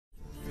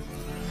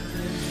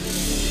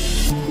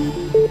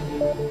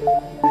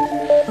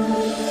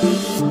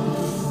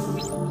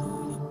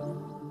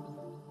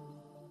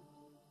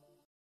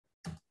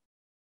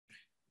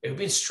If you've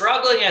been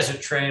struggling as a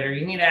trader,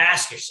 you need to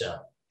ask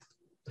yourself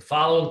the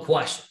following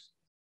questions.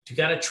 You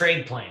got a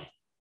trade plan?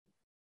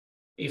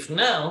 If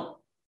no,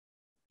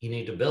 you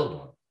need to build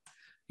one.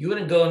 You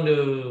wouldn't go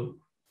into,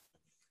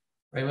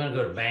 right? You want to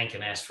go to the bank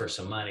and ask for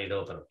some money to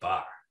open a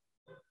bar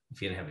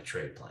if you didn't have a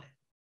trade plan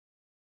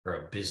or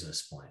a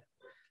business plan.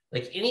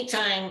 Like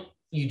anytime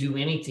you do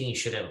anything, you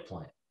should have a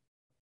plan.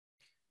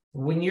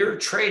 When you're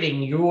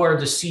trading, you are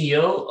the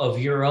CEO of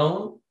your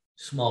own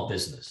small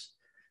business.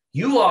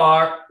 You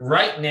are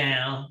right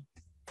now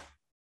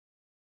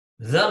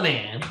the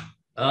man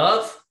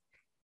of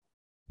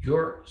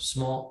your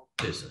small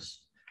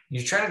business.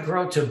 You're trying to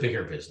grow to a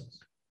bigger business.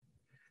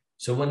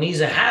 So what needs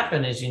to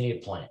happen is you need a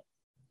plan.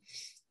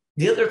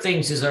 The other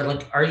things is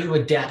are you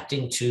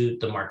adapting to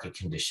the market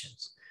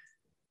conditions?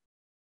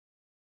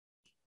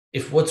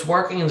 If what's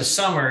working in the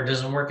summer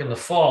doesn't work in the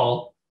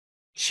fall,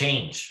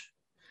 change.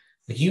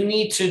 You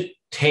need to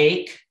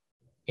take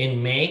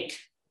and make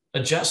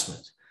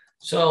adjustments.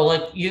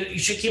 So you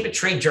should keep a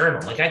trade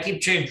journal. I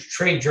keep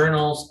trade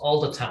journals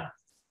all the time.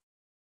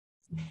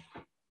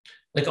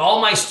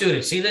 All my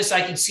students, see this?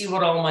 I can see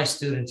what all my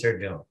students are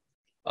doing.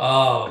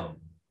 Current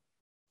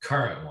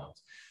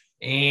ones.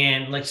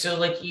 And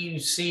you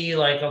see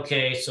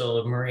okay,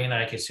 so Marina,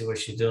 I can see what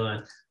she's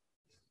doing.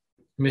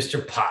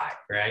 Mr. Pie,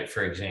 right?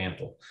 For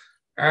example.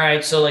 All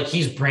right. So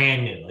he's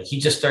brand new. He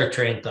just started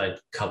trading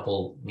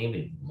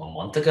maybe a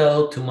month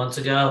ago, 2 months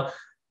ago.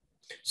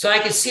 So I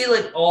can see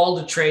all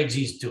the trades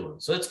he's doing.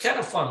 So it's kind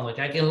of fun.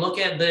 I can look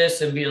at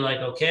this and be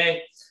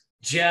okay,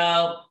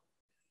 Joe,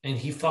 and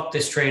he fucked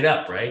this trade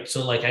up, right?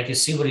 So I can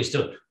see what he's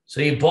doing. So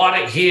he bought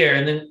it here,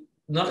 and then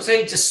notice how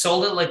he just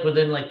sold it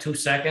within 2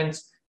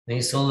 seconds. Then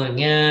he sold it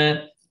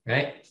again,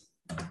 right?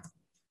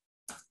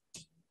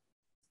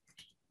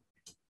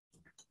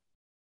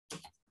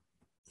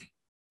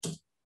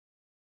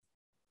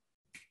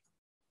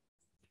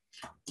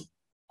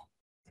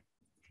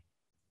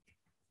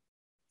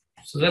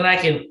 So then I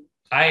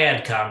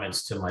add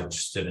comments to my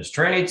students'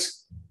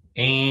 trades,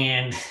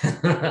 and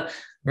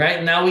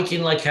right now we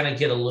can kind of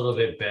get a little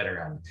bit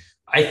better on it.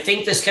 I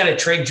think this kind of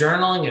trade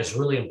journaling is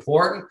really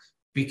important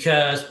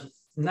because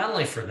not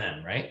only for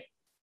them, right?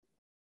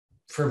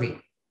 For me.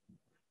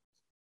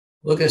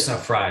 Look at this on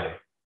Friday.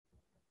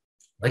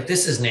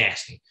 This is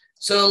nasty.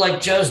 So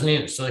Joe's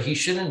new, so he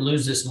shouldn't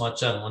lose this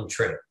much on one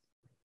trade.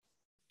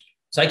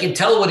 So I can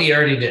tell what he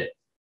already did.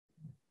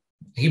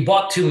 He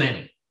bought too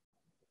many.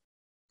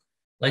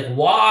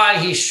 Why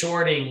he's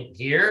shorting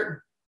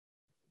here,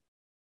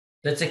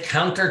 that's a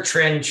counter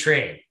trend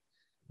trade.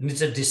 And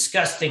it's a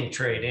disgusting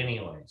trade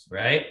anyways,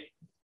 right?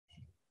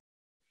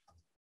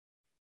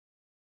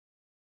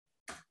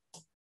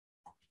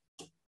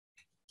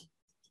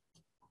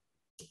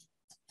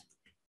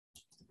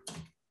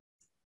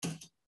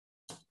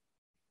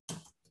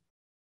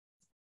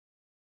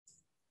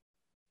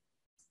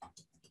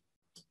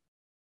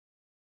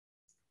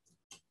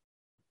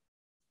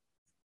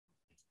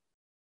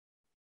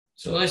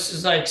 So this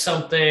is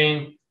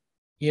something,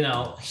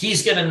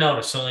 he's going to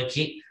notice. So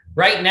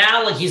right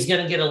now, he's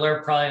going to get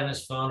alert probably on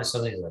his phone or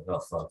something. He's oh,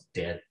 fuck,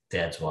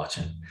 dad's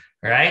watching,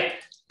 right?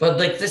 But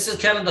this is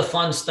kind of the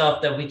fun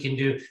stuff that we can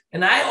do.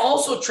 And I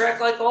also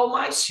track all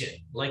my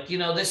shit.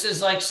 This is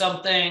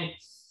something,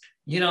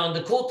 and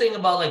the cool thing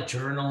about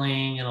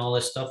journaling and all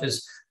this stuff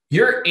is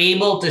you're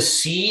able to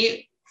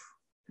see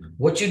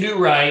what you do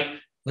right,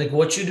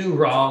 what you do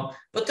wrong.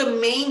 But the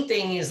main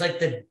thing is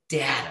the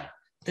data.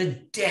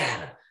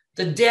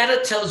 The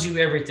data tells you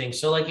everything.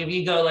 So if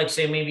you go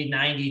say maybe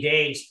 90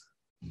 days,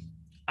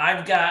 I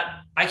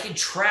can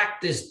track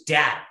this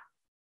data.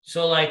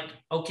 So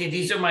okay,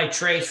 these are my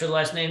trades for the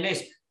last 90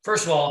 days.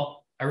 First of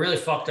all, I really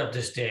fucked up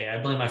this day.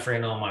 I blame my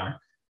friend Omar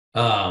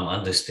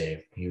on this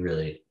day.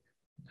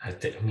 I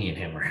think me and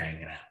him were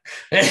hanging out.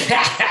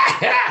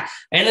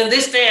 And then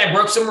this day I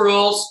broke some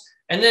rules.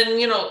 And then,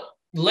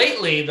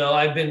 lately though,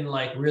 I've been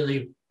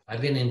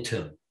I've been in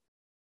tune.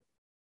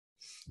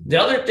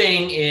 The other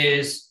thing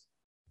is,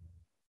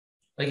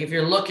 if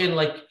you're looking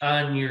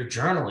on your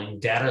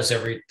journaling, data is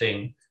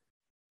everything.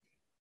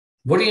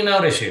 What do you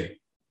notice here?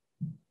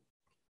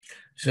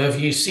 So if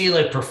you see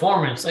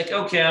performance,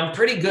 okay, I'm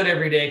pretty good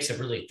every day except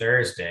really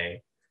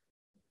Thursday.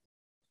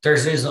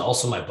 Thursday is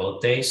also my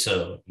boat day,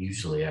 so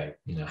usually I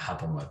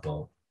hop on my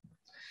boat.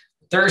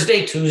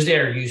 Thursday, Tuesday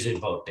are usually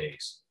boat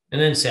days,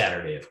 and then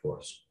Saturday, of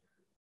course.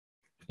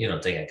 You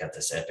don't think I got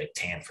this epic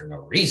tan for no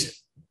reason,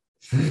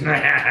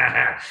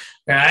 right?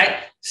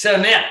 So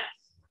now.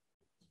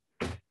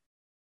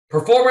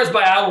 Performance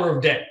by hour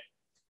of day.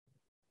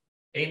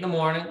 8 in the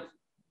morning,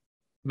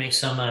 make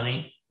some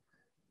money.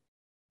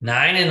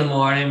 9 in the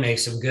morning, make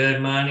some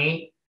good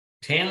money.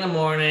 10 in the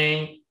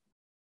morning,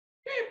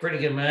 pretty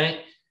good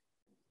money.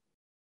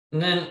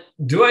 And then,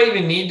 do I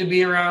even need to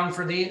be around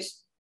for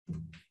these?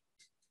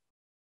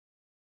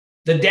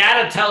 The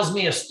data tells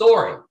me a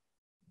story.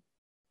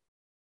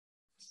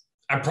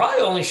 I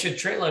probably only should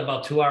trade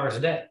about 2 hours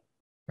a day,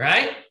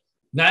 right?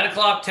 9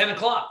 o'clock, 10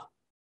 o'clock.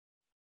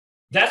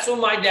 That's what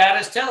my data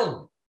is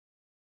telling me.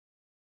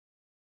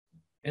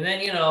 And then,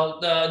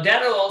 the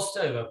data will also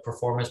tell you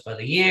performance by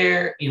the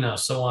year,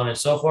 so on and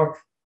so forth.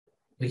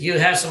 Like you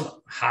have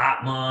some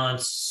hot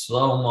months,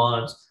 slow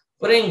months,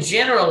 but in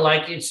general,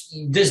 like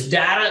this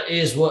data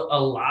is what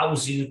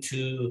allows you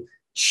to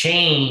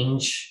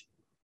change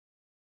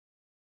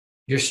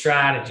your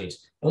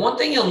strategies. And one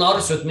thing you'll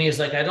notice with me is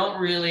like I don't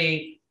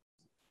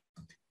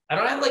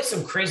have like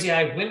some crazy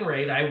high win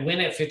rate. I win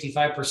at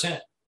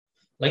 55%.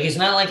 Like it's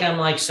not like I'm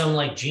like some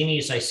like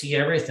genius. I see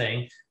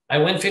everything. I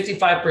win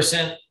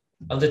 55%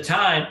 of the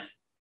time,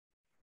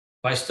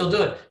 but I still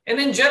do it. And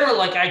in general,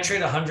 like I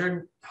trade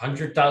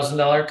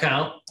 $100,000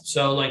 account.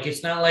 So like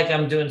it's not like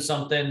I'm doing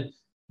something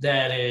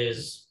that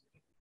is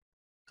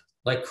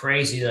like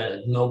crazy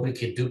that nobody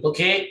could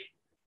duplicate.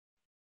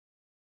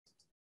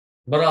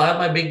 But I'll have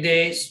my big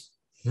days.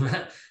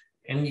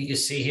 And you can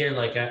see here,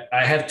 like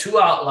I have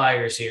two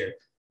outliers here.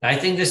 I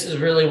think this is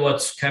really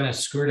what's kind of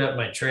screwed up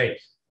my trade.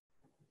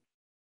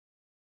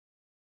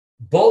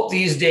 Both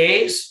these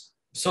days,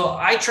 so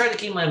I try to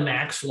keep my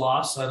max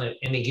loss on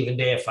any given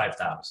day at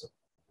 5,000.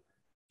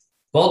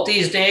 Both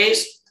these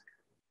days,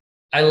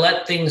 I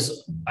let things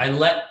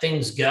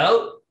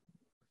go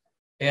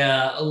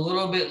a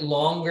little bit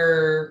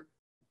longer.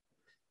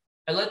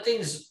 I let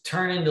things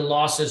turn into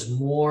losses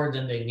more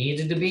than they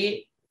needed to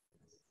be.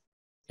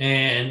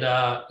 And,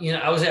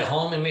 I was at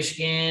home in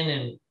Michigan,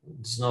 and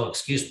there's no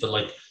excuse, but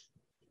like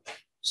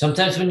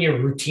sometimes when your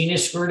routine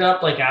is screwed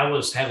up, like I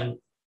was hanging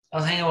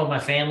out with my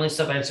family and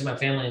stuff. I hadn't seen my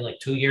family in like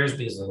 2 years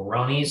because of the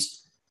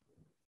Ronies.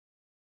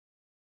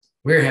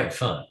 We were having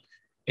fun.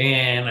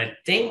 And I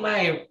think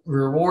my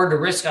reward to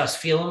risk, I was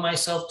feeling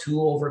myself too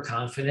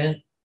overconfident.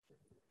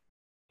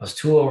 I was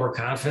too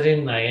overconfident.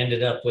 And I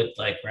ended up with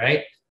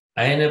I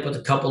ended up with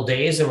a couple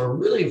days that were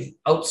really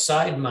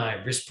outside my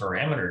risk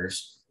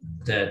parameters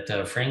that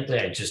frankly,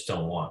 I just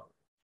don't want.